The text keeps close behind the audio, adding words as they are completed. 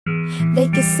They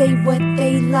can say what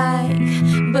they like,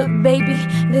 but baby,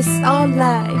 this all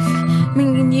life. Me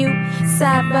and you,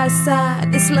 side by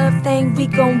side, this love thing we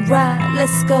gon' ride,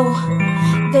 let's go.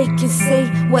 They can say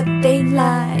what they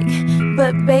like,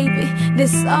 but baby,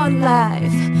 this all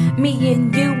life. Me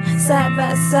and you, side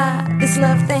by side, this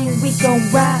love thing we gon'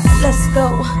 ride, let's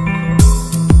go.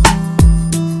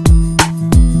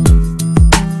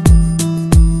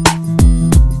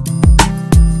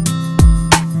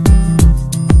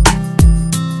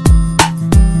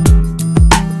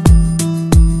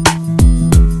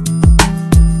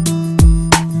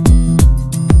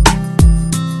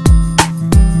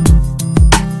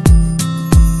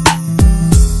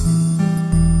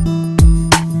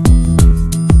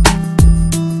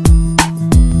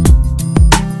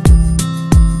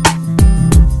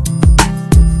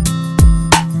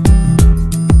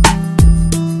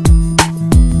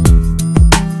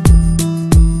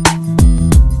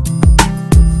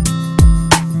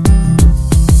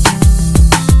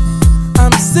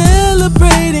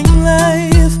 Celebrating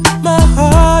life, my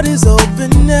heart is open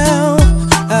now.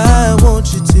 I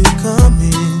want you to come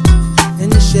in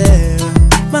and share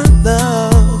my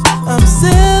love. I'm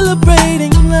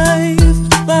celebrating life,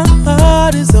 my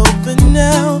heart is open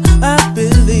now. I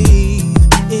believe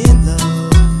in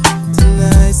love.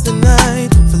 Tonight's the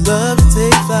night for love to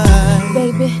take flight.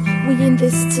 Baby, we in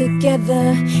this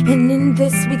together, and in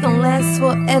this we gon' last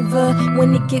forever.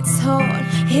 When it gets hard,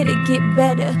 it'll get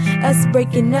better. Us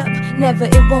breaking up, never,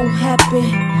 it won't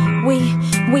happen.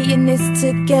 We in this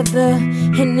together,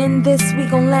 and in this we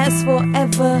gon' last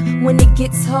forever. When it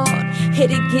gets hard,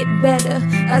 it'll get better.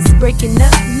 Us breaking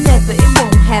up, never, it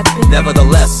won't happen.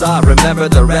 Nevertheless, I remember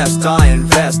the rest. I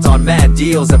invest on mad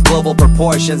deals of global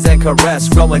proportions and caress.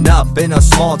 Growing up in a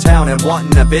small town and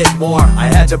wanting a bit more, I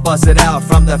had to bust it out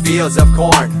from the fields of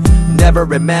corn.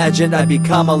 Never imagined I'd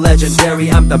become a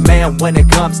legendary. I'm the man when it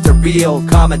comes to real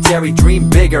commentary. Dream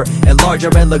bigger and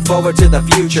larger and look forward to the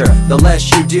future. The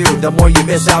less you do, the more you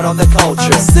miss out on the culture.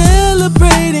 I'm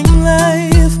celebrating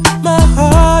life, my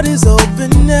heart is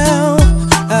open now.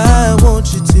 I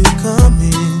want you to come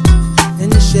in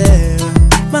and share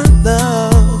my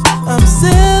love. I'm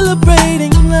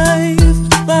celebrating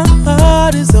life, my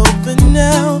heart is open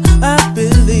now. I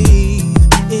believe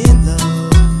in love.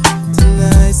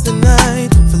 Tonight's the night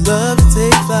for love to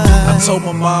take flight. I told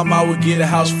my mom I would get a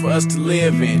house for us to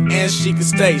live in, and she could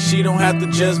stay, she don't have to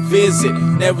just visit.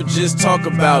 Never just talk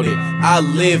about it, I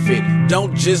live it.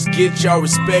 Don't just get y'all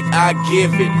respect, I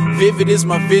give it. Vivid is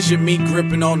my vision, me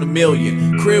gripping on a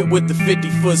million. Crib with the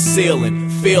 50-foot ceiling,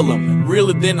 feel them.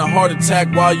 Realer than a heart attack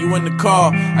while you in the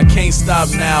car. I can't stop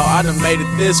now, I done made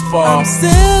it this far. I'm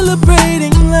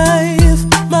celebrating life,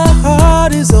 my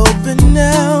heart is open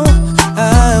now.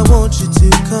 I want you to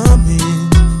come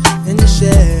in and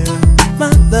share